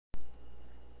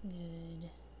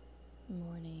Good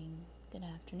morning, good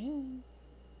afternoon,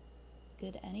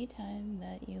 good anytime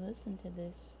that you listen to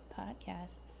this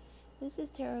podcast. This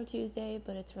is Tarot Tuesday,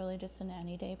 but it's really just an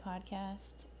any day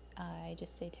podcast. I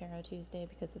just say Tarot Tuesday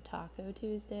because of Taco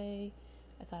Tuesday.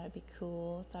 I thought it'd be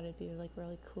cool. Thought it'd be really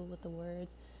cool with the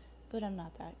words, but I'm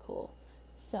not that cool.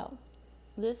 So,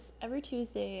 every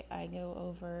Tuesday I go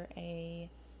over a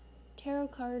tarot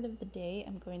card of the day.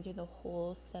 I'm going through the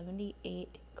whole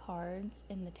 78 cards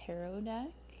in the tarot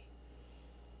deck,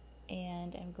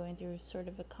 and I'm going through sort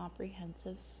of a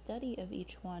comprehensive study of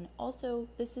each one. Also,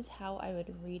 this is how I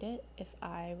would read it if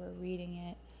I were reading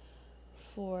it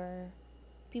for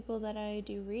people that I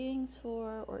do readings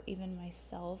for, or even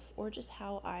myself, or just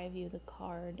how I view the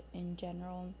card in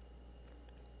general.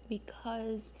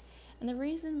 And the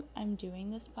reason I'm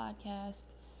doing this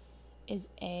podcast is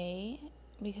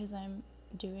because I'm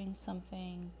doing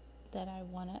something that I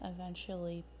want to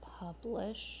eventually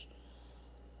publish,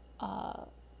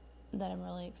 that I'm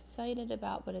really excited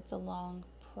about, but it's a long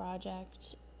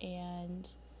project. And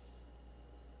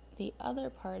the other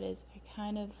part is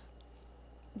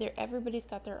everybody's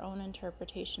got their own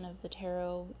interpretation of the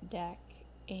tarot deck,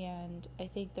 and I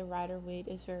think the Rider-Waite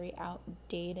is very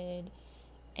outdated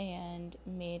and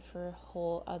made for a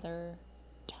whole other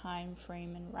time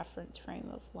frame and reference frame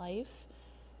of life.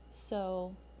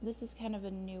 So this is kind of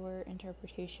a newer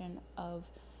interpretation of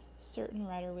certain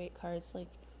Rider-Waite cards. Like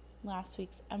last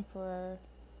week's Emperor,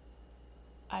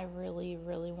 I really,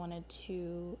 really wanted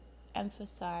to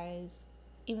emphasize,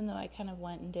 even though I kind of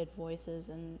went and did voices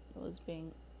and was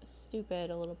being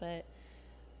stupid a little bit,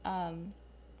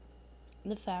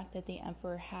 the fact that the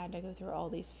Emperor had to go through all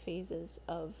these phases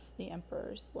of the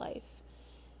Emperor's life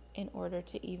in order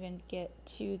to even get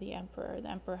to the Emperor. The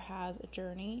Emperor has a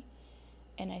journey,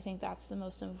 and I think that's the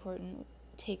most important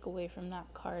takeaway from that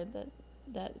card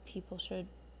that people should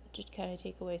just kind of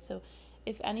take away. So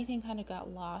if anything kind of got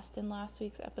lost in last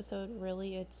week's episode,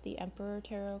 really it's the Emperor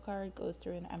tarot card goes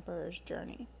through an Emperor's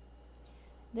journey.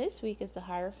 This week is the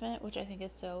Hierophant, which I think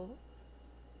is so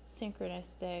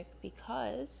synchronistic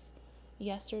because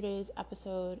yesterday's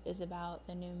episode is about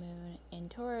the new moon in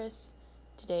Taurus.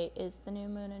 Today is the new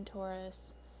moon in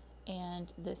Taurus,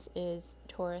 and this is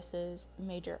Taurus's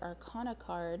major arcana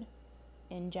card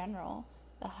in general,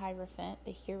 the Hierophant,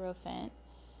 the Hierophant,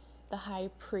 the High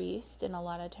Priest in a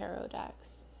lot of tarot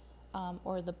decks,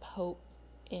 or the Pope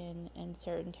in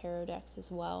certain tarot decks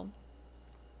as well.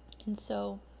 And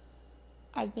so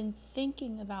I've been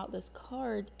thinking about this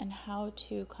card and how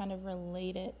to kind of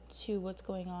relate it to what's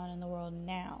going on in the world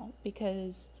now,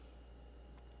 because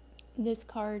this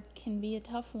card can be a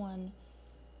tough one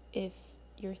if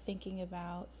you're thinking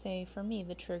about, say, for me,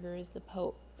 the trigger is the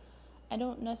Pope. I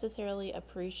don't necessarily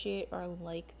appreciate or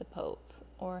like the Pope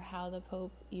or how the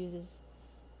Pope uses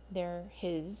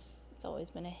it's always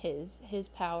been his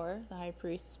power, the High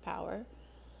Priest's power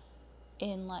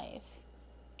in life.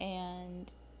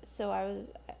 And so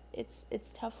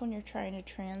it's tough when you're trying to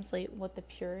translate what the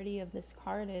purity of this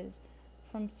card is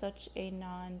from such a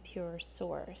non-pure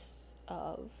source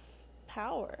of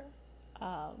power.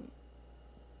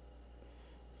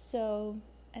 So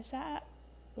I sat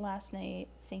last night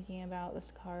thinking about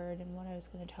this card and what I was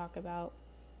going to talk about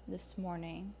this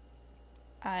morning.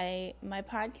 My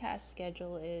podcast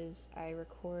schedule is I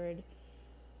record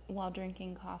while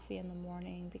drinking coffee in the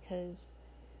morning because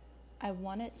I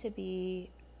want it to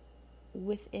be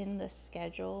within the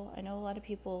schedule. I know a lot of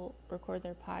people record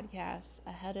their podcasts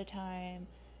ahead of time,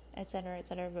 etc.,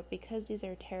 but because these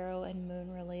are tarot and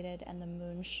moon related and the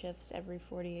moon shifts every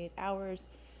 48 hours,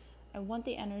 I want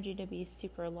the energy to be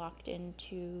super locked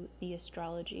into the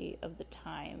astrology of the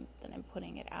time that I'm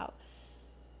putting it out.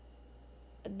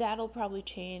 That'll probably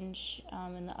change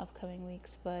in the upcoming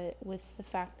weeks, but with the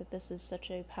fact that this is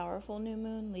such a powerful new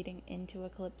moon leading into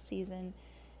eclipse season,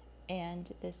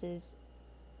 and this is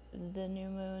the new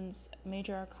moon's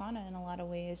major arcana in a lot of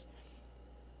ways,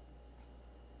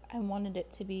 I wanted it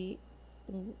to be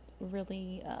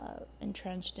really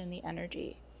entrenched in the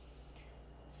energy.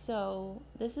 So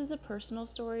this is a personal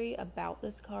story about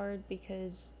this card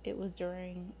because it was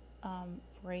during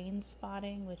brain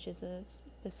spotting, which is a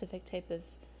specific type of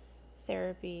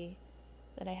therapy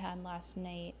that I had last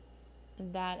night,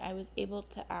 that I was able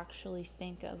to actually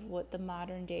think of what the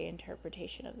modern day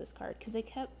interpretation of this card, because I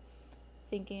kept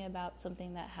thinking about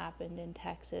something that happened in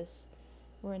Texas.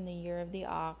 We're in the year of the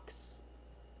ox.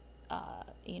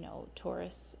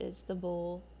 Taurus is the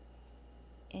bull.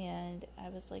 And I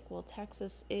was like, well,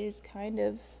 Texas is kind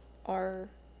of our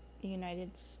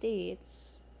United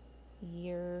States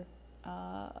year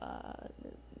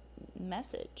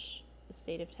message. the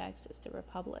state of Texas, the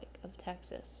Republic of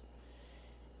Texas,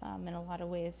 in a lot of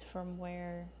ways, from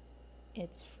where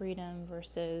it's freedom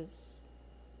versus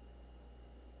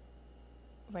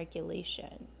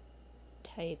regulation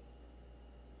type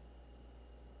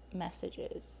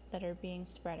messages that are being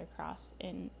spread across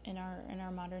in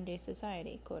our modern day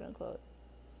society, quote unquote.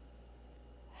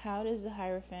 How does the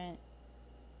Hierophant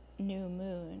new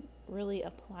moon really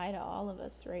apply to all of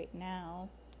us right now?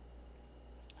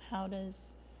 How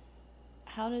does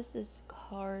this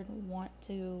card want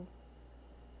to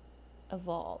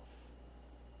evolve?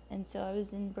 And so I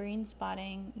was in brain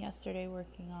spotting yesterday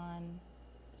working on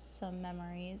some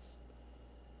memories,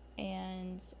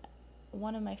 and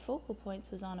one of my focal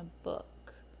points was on a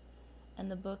book,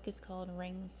 and the book is called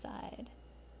Ringside.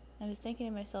 I was thinking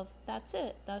to myself, that's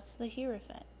it. That's the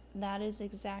Hierophant. That is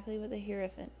exactly what the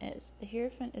Hierophant is. The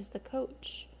Hierophant is the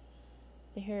coach.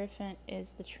 The Hierophant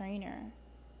is the trainer.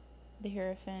 The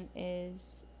Hierophant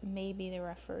is maybe the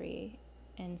referee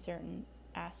in certain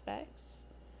aspects.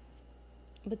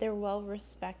 But they're well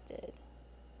respected.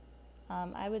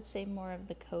 I would say more of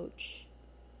the coach,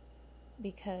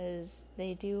 because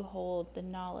they do hold the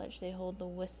knowledge. They hold the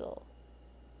whistle.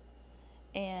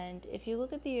 And if you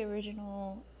look at the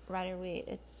original Rider-Waite,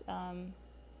 it's a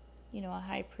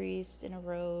high priest in a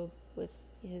robe with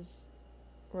his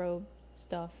robe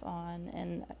stuff on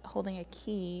and holding a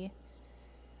key.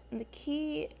 And the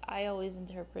key, I always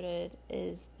interpreted,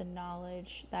 is the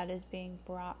knowledge that is being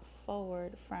brought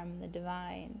forward from the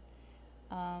divine.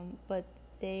 But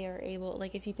they are able,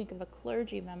 like if you think of a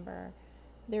clergy member,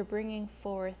 they're bringing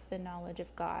forth the knowledge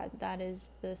of God. That is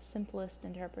the simplest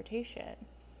interpretation.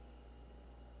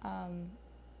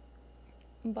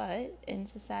 But in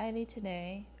society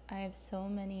today, I have so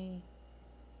many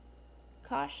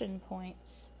caution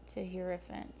points to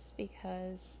Hierophants,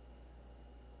 because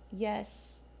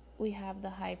yes, we have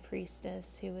the high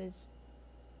priestess who is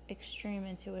extreme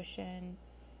intuition,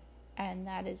 and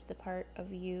that is the part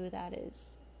of you that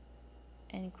is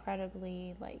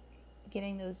incredibly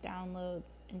getting those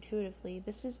downloads intuitively.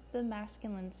 This is the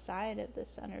masculine side of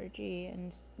this energy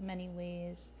in many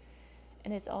ways.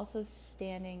 And it's also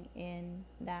standing in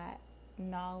that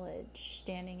knowledge,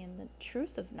 standing in the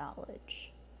truth of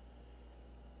knowledge.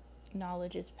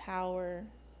 Knowledge is power,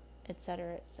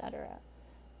 etc., etc.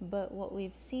 But what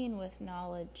we've seen with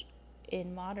knowledge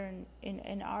in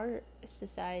our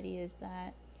society is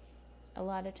that a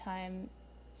lot of times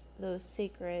those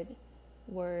sacred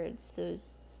words,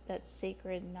 that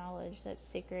sacred knowledge, that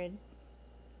sacred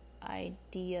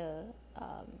idea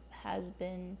has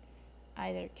been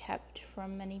either kept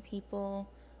from many people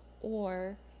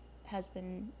or has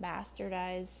been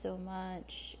bastardized so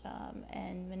much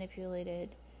and manipulated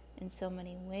in so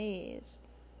many ways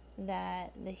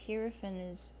that the Hierophant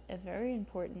is a very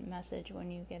important message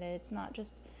when you get it. It's not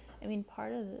just,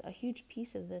 a huge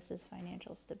piece of this is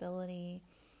financial stability,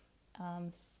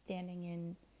 standing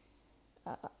in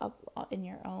up in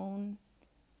your own.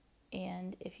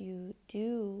 And if you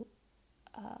do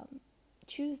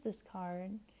choose this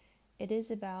card, it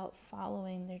is about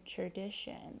following their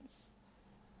traditions.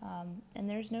 And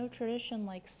there's no tradition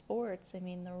like sports. The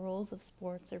rules of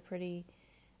sports are pretty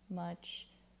much,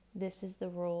 this is the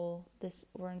rule,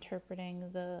 we're interpreting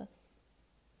the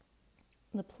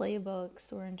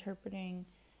playbooks, we're interpreting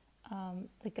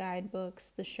the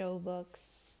guidebooks, the show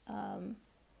books.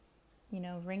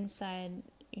 Ringside,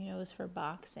 is for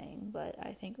boxing, but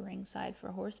I think ringside for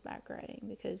horseback riding,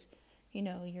 because,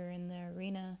 you're in the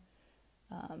arena.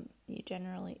 You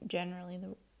generally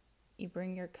you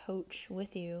bring your coach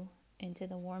with you into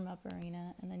the warm-up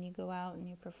arena, and then you go out and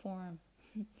you perform.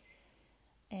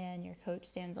 And your coach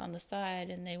stands on the side,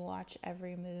 and they watch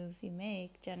every move you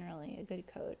make, generally a good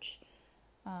coach,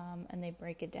 and they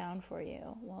break it down for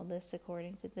you. Well, this,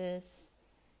 according to this,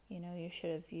 you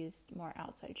should have used more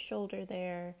outside shoulder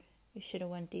there. You should have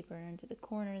went deeper into the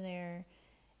corner there.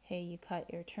 Hey, you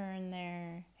cut your turn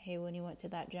there. Hey, when you went to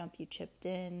that jump, you chipped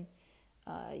in.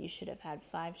 You should have had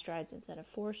 5 strides instead of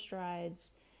 4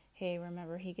 strides. Hey,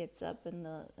 remember, he gets up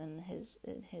in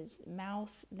his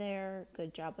mouth there.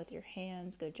 Good job with your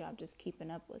hands. Good job just keeping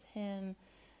up with him.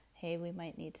 Hey, we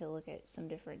might need to look at some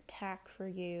different tack for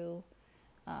you.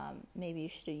 Maybe you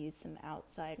should have used some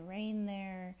outside rein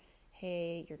there.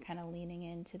 Hey, you're kind of leaning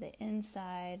into the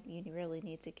inside. You really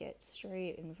need to get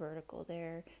straight and vertical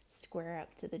there. Square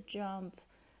up to the jump.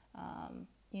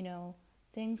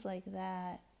 Things like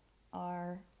that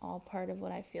are all part of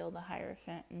what I feel the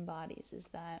Hierophant embodies, is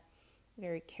that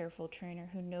very careful trainer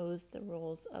who knows the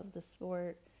rules of the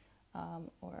sport,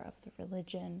 or of the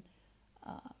religion,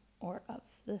 or of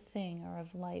the thing, or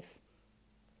of life.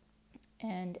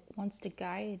 and wants to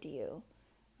guide you.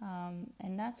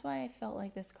 And that's why I felt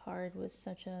like this card was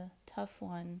such a tough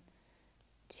one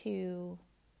to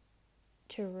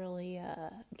really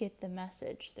get the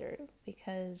message through,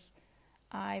 because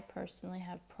I personally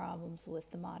have problems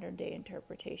with the modern day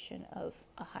interpretation of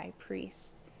a high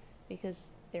priest, because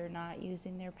they're not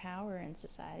using their power in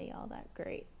society all that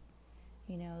great.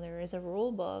 You know, there is a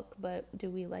rule book, but do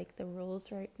we like the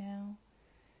rules right now?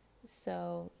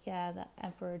 So, yeah, the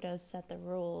emperor does set the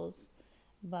rules,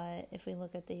 but if we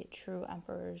look at the true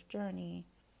emperor's journey,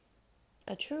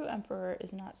 a true emperor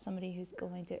is not somebody who's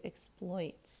going to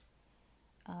exploit.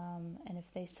 And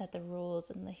if they set the rules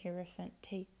and the Hierophant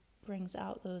brings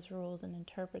out those rules and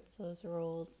interprets those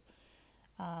rules,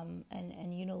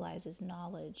 and utilizes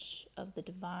knowledge of the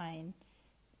divine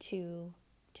to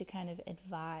kind of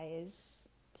advise,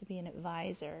 to be an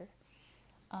advisor.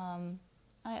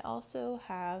 I also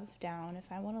have down, if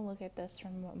I want to look at this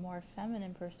from a more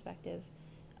feminine perspective,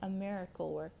 a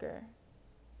miracle worker.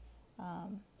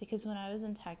 Because when I was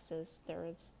in Texas, there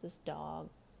was this dog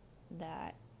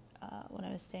that, when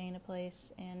I was staying in a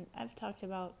place, and I've talked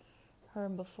about her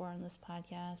before on this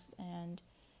podcast, and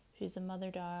she's a mother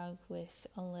dog with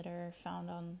a litter found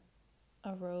on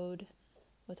a road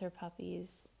with her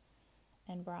puppies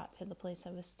and brought to the place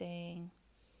I was staying.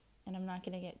 And I'm not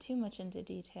going to get too much into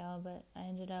detail, but I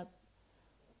ended up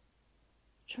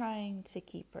trying to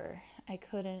keep her. I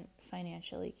couldn't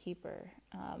financially keep her,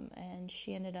 and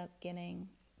she ended up getting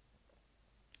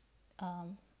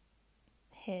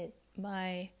hit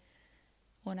by,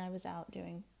 when I was out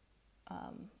doing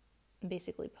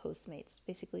basically Postmates,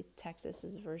 basically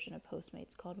Texas's version of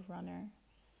Postmates called Runner.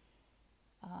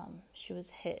 She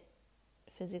was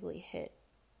physically hit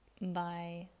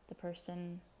by the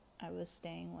person I was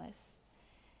staying with.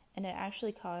 And it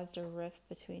actually caused a rift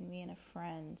between me and a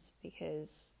friend,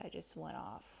 because I just went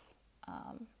off.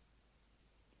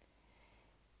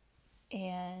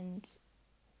 And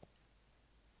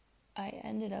I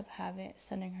ended up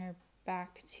sending her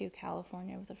back to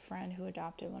California with a friend who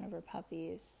adopted one of her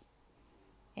puppies.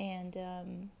 And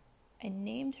I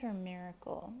named her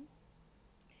Miracle.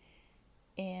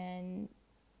 And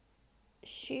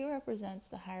she represents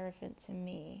the Hierophant to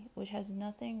me, which has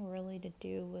nothing really to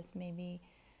do with maybe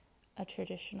a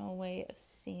traditional way of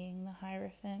seeing the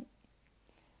Hierophant,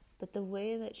 but the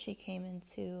way that she came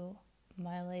into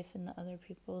my life and the other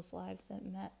people's lives that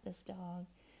met this dog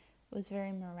was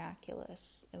very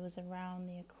miraculous. It was around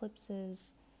the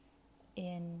eclipses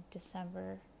in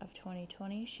December of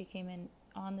 2020. She came in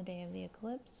on the day of the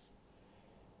eclipse,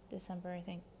 December, I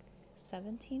think,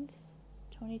 17th,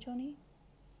 2020.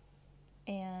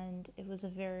 And it was a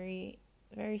very,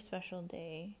 very special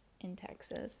day in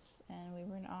Texas, and we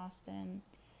were in Austin,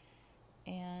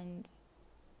 and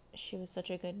she was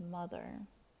such a good mother,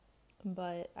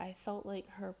 but I felt like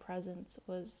her presence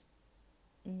was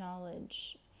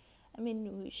knowledge. I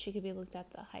mean, she could be looked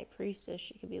at the high priestess,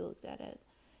 she could be looked at it,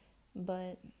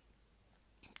 but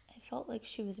I felt like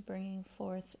she was bringing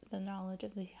forth the knowledge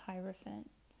of the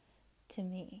Hierophant to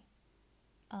me,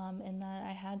 and that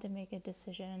I had to make a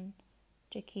decision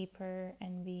to keep her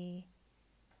and be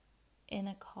in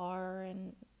a car,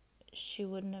 and she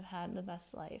wouldn't have had the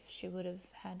best life. She would have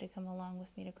had to come along with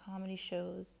me to comedy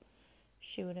shows.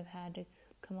 She would have had to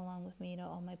come along with me to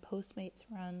all my Postmates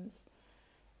runs.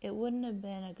 It wouldn't have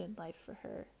been a good life for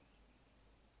her.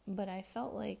 But I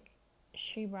felt like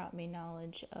she brought me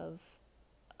knowledge of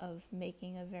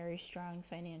making a very strong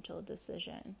financial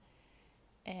decision,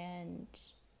 and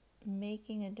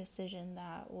making a decision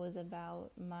that was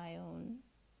about my own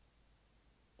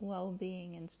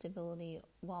well-being and stability,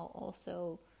 while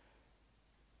also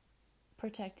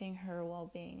protecting her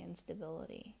well-being and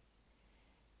stability.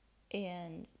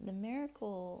 And the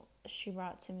miracle she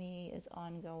brought to me is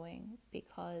ongoing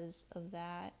because of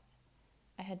that.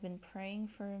 I had been praying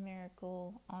for a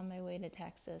miracle on my way to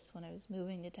Texas when I was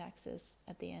moving to Texas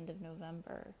at the end of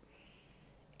November.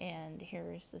 And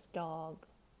here's this dog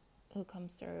who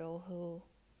comes through, who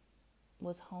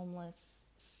was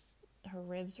homeless. Her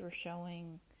ribs were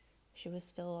showing. She was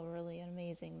still a really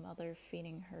amazing mother,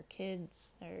 feeding her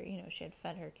kids, or, she had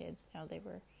fed her kids. Now they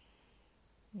were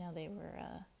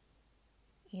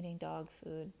eating dog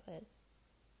food, but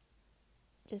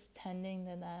just tending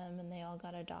to them, and they all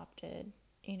got adopted,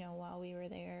 while we were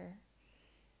there.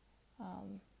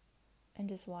 And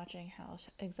just watching how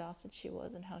exhausted she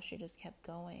was and how she just kept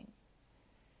going.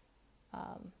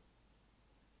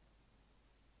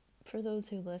 For those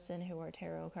who listen who are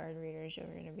tarot card readers, you're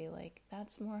going to be like,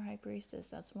 that's more High Priestess,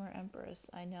 that's more Empress.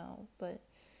 I know, but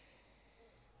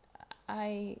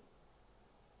I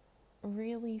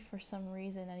really, for some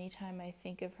reason, anytime I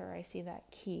think of her, I see that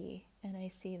key and I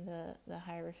see the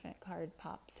Hierophant card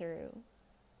pop through.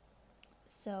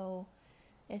 So,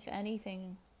 if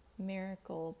anything,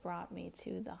 miracle brought me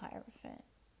to the Hierophant.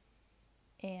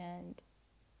 And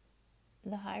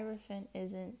the Hierophant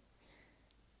isn't,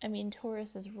 I mean,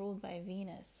 Taurus is ruled by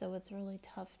Venus, so it's really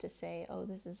tough to say, oh,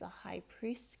 this is a High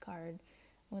Priest card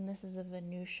when this is a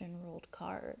Venusian ruled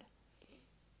card.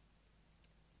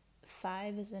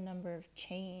 5 is a number of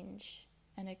change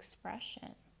and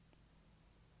expression.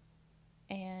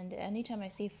 And anytime I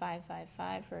see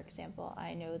 555, for example,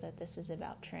 I know that this is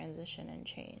about transition and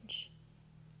change.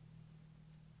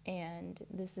 And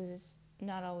this is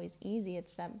not always easy.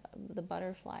 It's the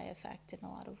butterfly effect in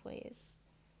a lot of ways.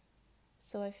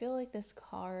 So I feel like this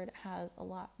card has a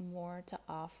lot more to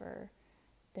offer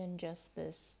than just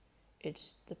this,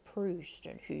 it's the priest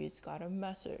and he's got a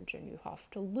message and you have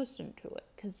to listen to it.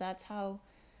 Because that's how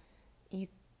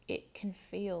it can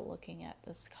feel looking at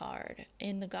this card.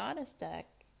 In the Goddess deck,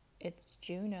 it's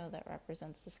Juno that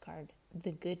represents this card,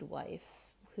 the good wife.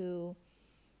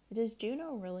 Does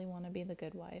Juno really want to be the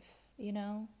good wife,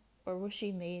 Or was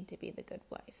she made to be the good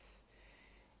wife?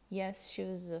 Yes, she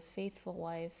was a faithful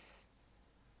wife,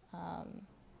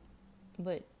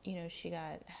 but, she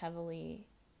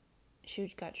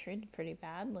got treated pretty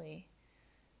badly.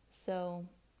 So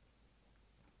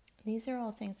these are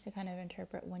all things to kind of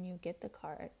interpret when you get the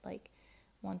card. Like,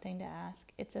 one thing to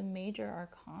ask, it's a major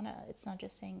arcana. It's not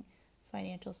just saying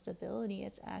financial stability.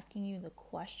 It's asking you the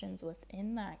questions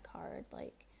within that card.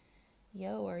 Like,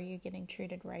 are you getting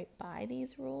treated right by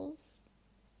these rules?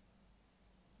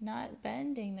 Not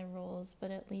bending the rules, but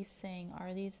at least saying,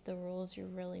 are these the rules you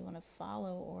really want to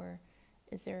follow, or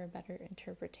is there a better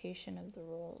interpretation of the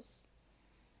rules?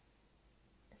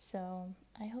 So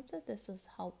I hope that this was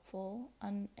helpful.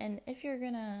 And if you're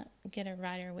going to get a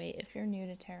Rider-Waite, if you're new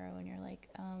to tarot and you're like,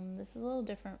 this is a little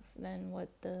different than what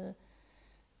the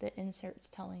insert's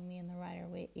telling me in the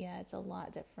Rider-Waite. Yeah, it's a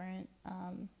lot different.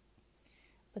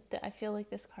 But I feel like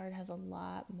this card has a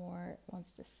lot more it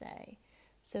wants to say.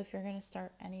 So if you're going to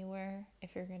start anywhere,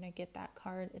 if you're going to get that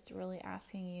card, it's really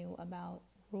asking you about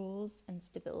rules and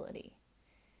stability.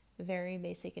 Very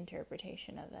basic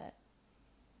interpretation of it.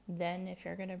 Then if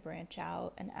you're going to branch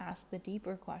out and ask the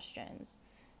deeper questions,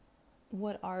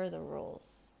 what are the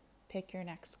rules? Pick your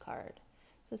next card.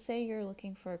 So say you're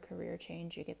looking for a career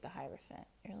change, you get the Hierophant.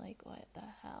 You're like, what the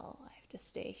hell? I have to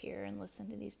stay here and listen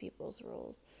to these people's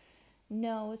rules.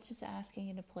 No, it's just asking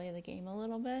you to play the game a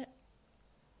little bit.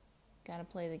 Gotta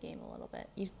play the game a little bit.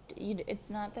 It's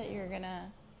not that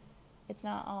it's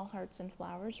not all hearts and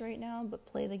flowers right now, but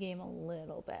play the game a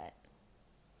little bit.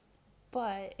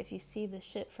 But if you see the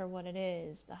shit for what it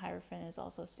is, the Hierophant is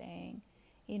also saying,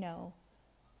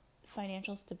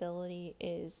 financial stability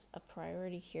is a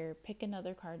priority here. Pick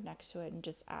another card next to it and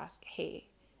just ask, hey,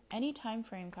 any time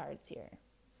frame cards here?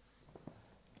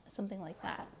 Something like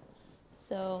that.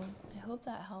 So I hope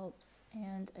that helps,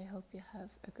 and I hope you have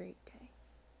a great day.